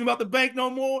 Don't ask me about the bank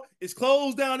no more. It's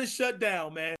closed down and shut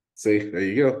down, man. See, there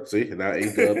you go. See, and now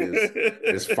A-Dub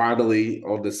is finally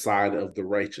on the side of the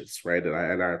righteous, right?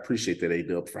 And I appreciate that,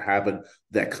 A-Dub, for having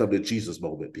that come to Jesus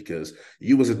moment because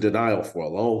you was in denial for a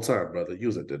long time, brother. You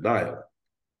was in denial.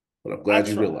 But I'm glad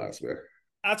you realized, man.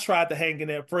 I tried to hang in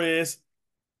there, Perez,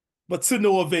 but to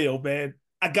no avail, man.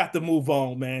 I got to move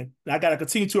on, man. And I got to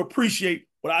continue to appreciate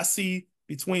what I see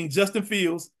between Justin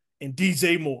Fields and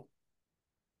DJ Moore.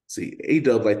 See,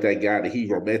 A-Dub like that guy that he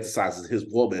romanticizes his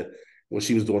woman when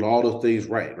she was doing all those things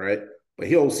right? But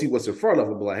he don't see what's in front of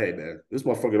him. Like, hey, man, this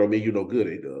motherfucker don't mean you no good,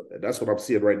 A-Dub. And that's what I'm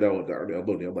seeing right now with Darnell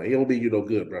Mooney. I'm like, he don't mean you no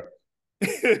good, bro.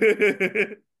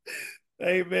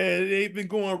 Hey, man, it ain't been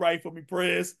going right for me,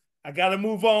 Perez. I got to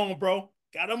move on, bro.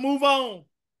 Got to move on.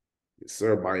 Yes,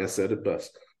 sir. Maya said it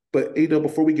best. But, A-Dub,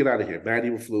 before we get out of here, Matt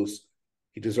Eberflus,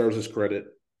 He deserves his credit.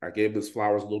 I gave him his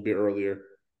flowers a little bit earlier.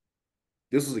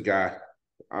 This is a guy,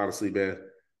 honestly, man,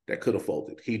 that could have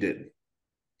folded. He didn't.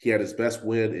 He had his best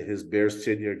win in his Bears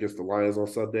tenure against the Lions on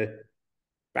Sunday.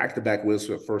 Back-to-back wins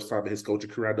for the first time in his coaching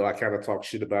career. I know I kind of talked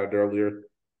shit about it earlier.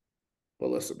 But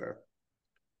listen, man,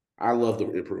 I love the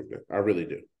improvement. I really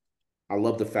do. I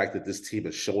love the fact that this team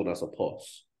is showing us a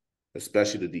pulse,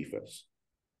 especially the defense.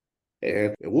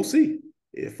 And we'll see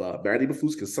if Matty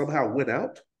Eberflus can somehow win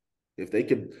out, if they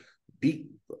can beat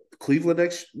Cleveland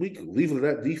next week, Cleveland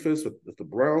that defense that the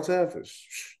Browns have,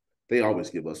 they always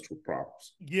give us two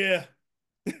problems. Yeah.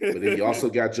 But then you also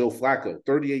got Joe Flacco,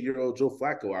 38-year-old Joe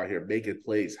Flacco out here making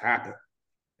plays happen.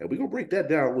 And we're going to break that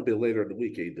down a little bit later in the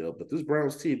week, A-Dub. But this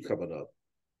Browns team coming up,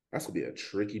 that's going to be a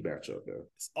tricky matchup, man.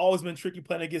 It's always been tricky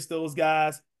playing against those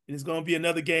guys. And it's going to be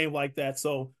another game like that.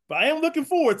 So, but I am looking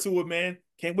forward to it, man.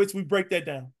 Can't wait till we break that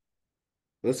down.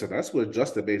 Listen, that's where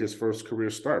Justin made his first career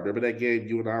start. Remember that game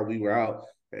you and I, we were out,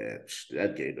 and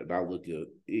that game did not look good.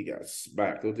 He got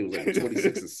smacked. I think it was like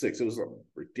 26-6. It was something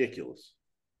ridiculous.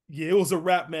 Yeah, it was a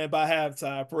wrap, man, by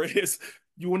halftime, Perez.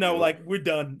 You and I were like, we're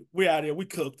done. We're out of here. We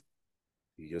cooked.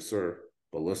 Yes, sir.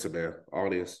 But listen, man,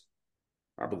 audience,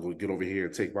 I'm going to get over here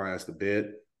and take my ass to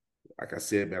bed. Like I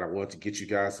said, man, I wanted to get you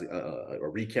guys a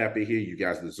recap in here. You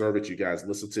guys deserve it. You guys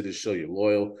listen to this show. You're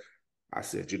loyal. I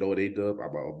said, you know what, A-Dub?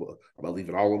 I'm going to leave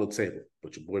it all on the table.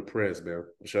 But your boy Perez, man,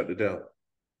 I'm shutting it down.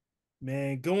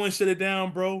 Man, go and shut it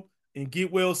down, bro, and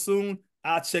get well soon.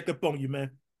 I'll check up on you,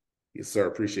 man. Yes, sir.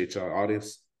 Appreciate y'all,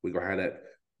 audience. We're going to have that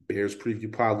Bears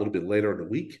preview pod a little bit later in the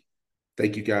week.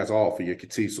 Thank you guys all for your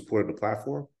continued support of the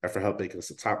platform and for helping make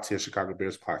us a top 10 Chicago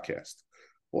Bears podcast.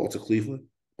 On to Cleveland,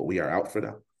 but we are out for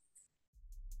now.